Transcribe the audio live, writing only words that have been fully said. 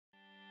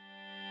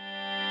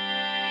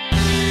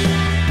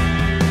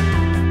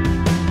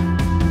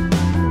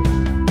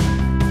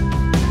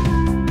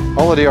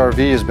Holiday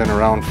RV has been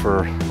around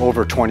for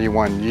over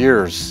 21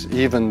 years,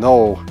 even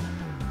though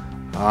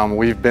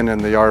we've been in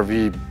the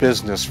RV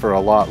business for a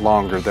lot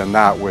longer than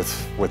that with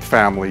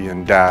family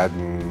and Dad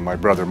and my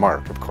brother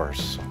Mark, of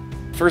course.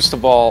 First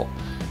of all,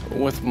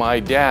 with my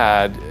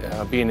dad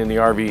being in the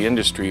RV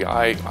industry,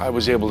 I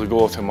was able to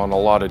go with him on a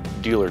lot of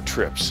dealer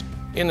trips.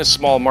 In a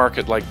small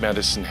market like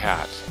Medicine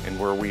Hat, and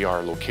where we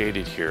are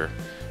located here,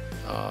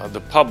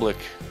 the public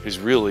is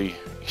really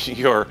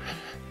your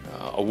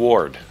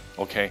award,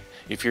 okay?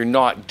 If you're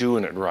not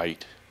doing it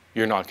right,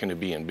 you're not going to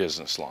be in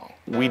business long.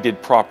 We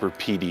did proper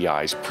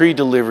PDIs.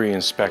 Pre-delivery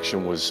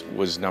inspection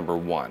was number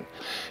one.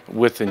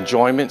 With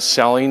enjoyment,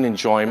 selling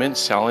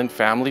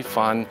family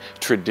fun,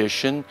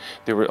 tradition.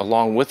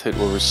 Along with it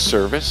was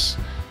service,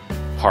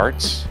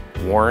 parts,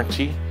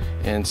 warranty,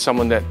 and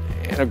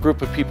a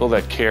group of people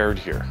that cared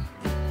here.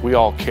 We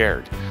all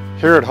cared.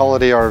 Here at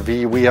Holiday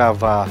RV, we have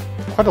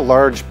quite a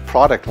large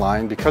product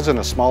line. Because in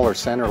a smaller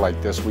center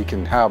like this, we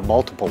can have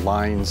multiple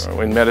lines.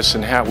 In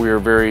Medicine Hat, we were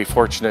very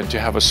fortunate to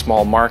have a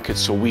small market,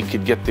 so we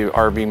could get the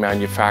RV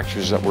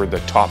manufacturers that were the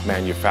top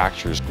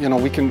manufacturers. You know,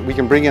 we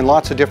can bring in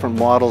lots of different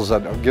models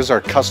that gives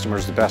our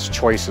customers the best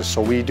choices.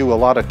 So we do a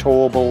lot of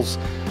towables.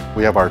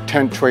 We have our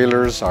tent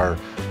trailers, our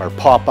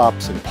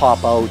pop-ups and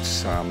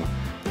pop-outs.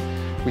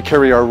 We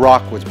carry our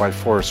Rockwoods by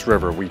Forest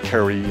River. We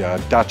carry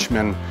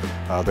Dutchman,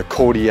 the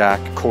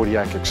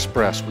Kodiak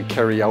Express. We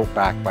carry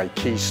Outback by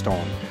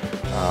Keystone.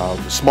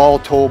 Small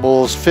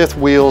towables, fifth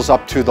wheels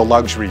up to the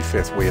luxury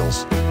fifth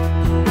wheels.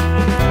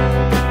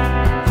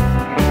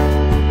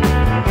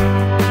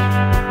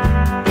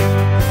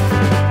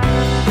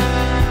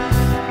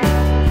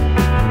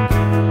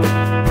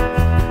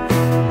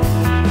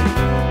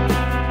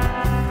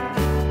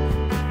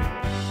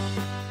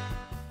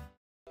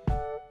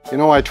 You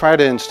know, I try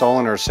to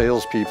install in our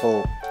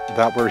salespeople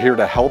that we're here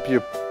to help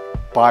you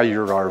buy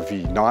your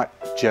RV, not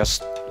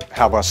just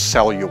have us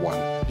sell you one.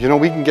 You know,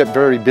 we can get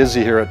very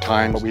busy here at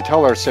times, but we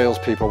tell our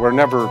salespeople we're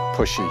never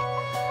pushy.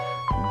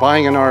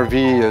 Buying an RV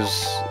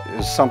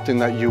is something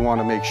that you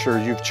want to make sure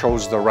you've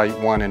chose the right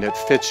one and it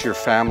fits your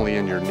family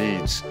and your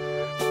needs.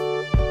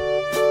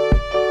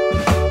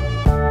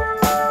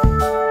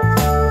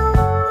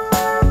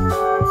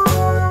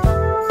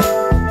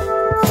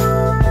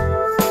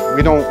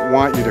 We don't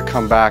want you to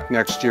come back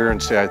next year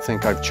and say, I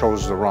think I've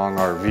chose the wrong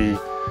RV,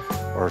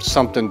 or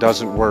something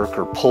doesn't work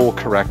or pull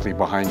correctly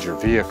behind your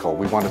vehicle.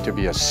 We want it to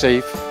be a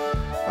safe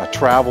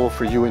travel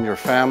for you and your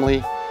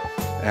family,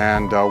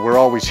 and we're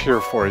always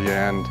here for you.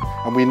 And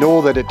we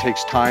know that it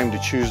takes time to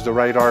choose the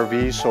right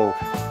RV, so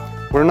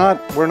we're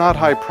not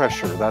high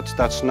pressure.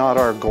 That's not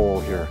our goal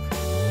here.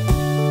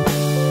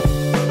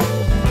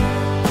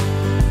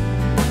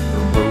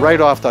 Right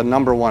off the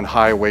 #1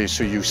 highway,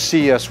 so you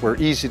see us, we're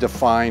easy to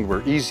find,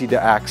 we're easy to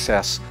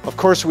access. Of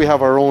course, we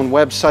have our own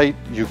website.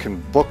 You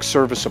can book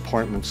service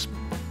appointments,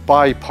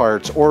 buy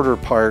parts, order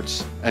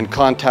parts, and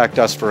contact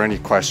us for any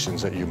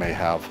questions that you may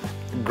have.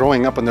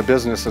 Growing up in the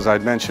business, as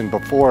I'd mentioned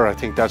before, I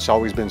think that's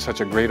always been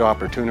such a great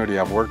opportunity.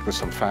 I've worked with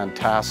some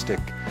fantastic,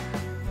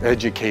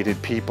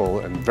 educated people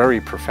and very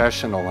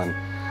professional, and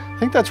I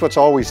think that's what's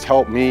always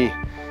helped me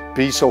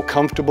be so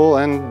comfortable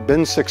and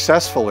been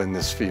successful in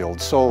this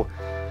field. So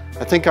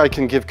I think I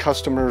can give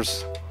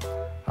customers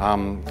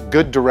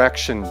good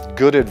direction,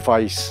 good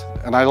advice,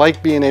 and I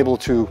like being able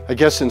to, I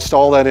guess,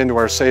 install that into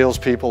our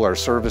salespeople, our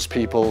service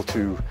people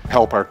to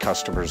help our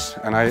customers.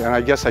 And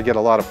I guess I get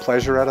a lot of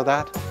pleasure out of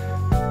that.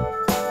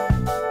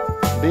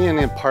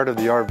 Being a part of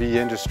the RV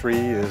industry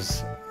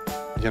is,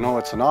 you know,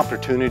 it's an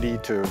opportunity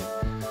to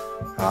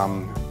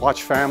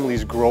watch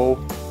families grow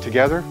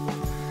together.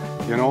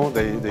 You know,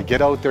 they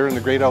get out there in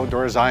the great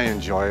outdoors. I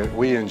enjoy it.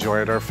 We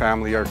enjoy it. Our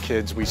family, our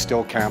kids, we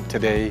still camp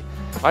today.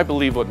 I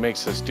believe what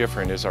makes us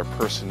different is our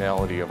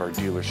personality of our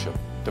dealership.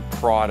 The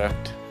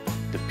product,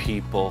 the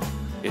people.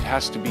 It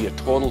has to be a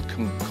total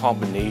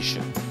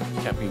combination.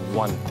 It can't be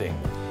one thing.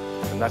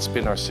 And that's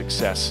been our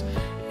success.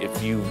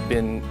 If you've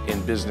been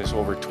in business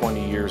over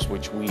 20 years,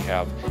 which we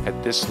have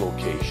at this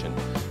location,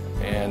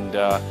 and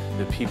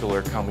the people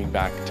are coming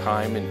back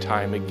time and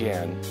time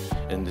again,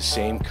 and the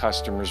same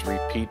customers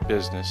repeat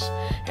business,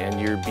 and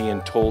you're being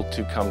told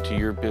to come to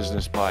your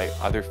business by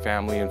other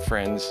family and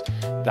friends,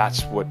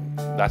 that's what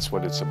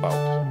it's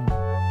about.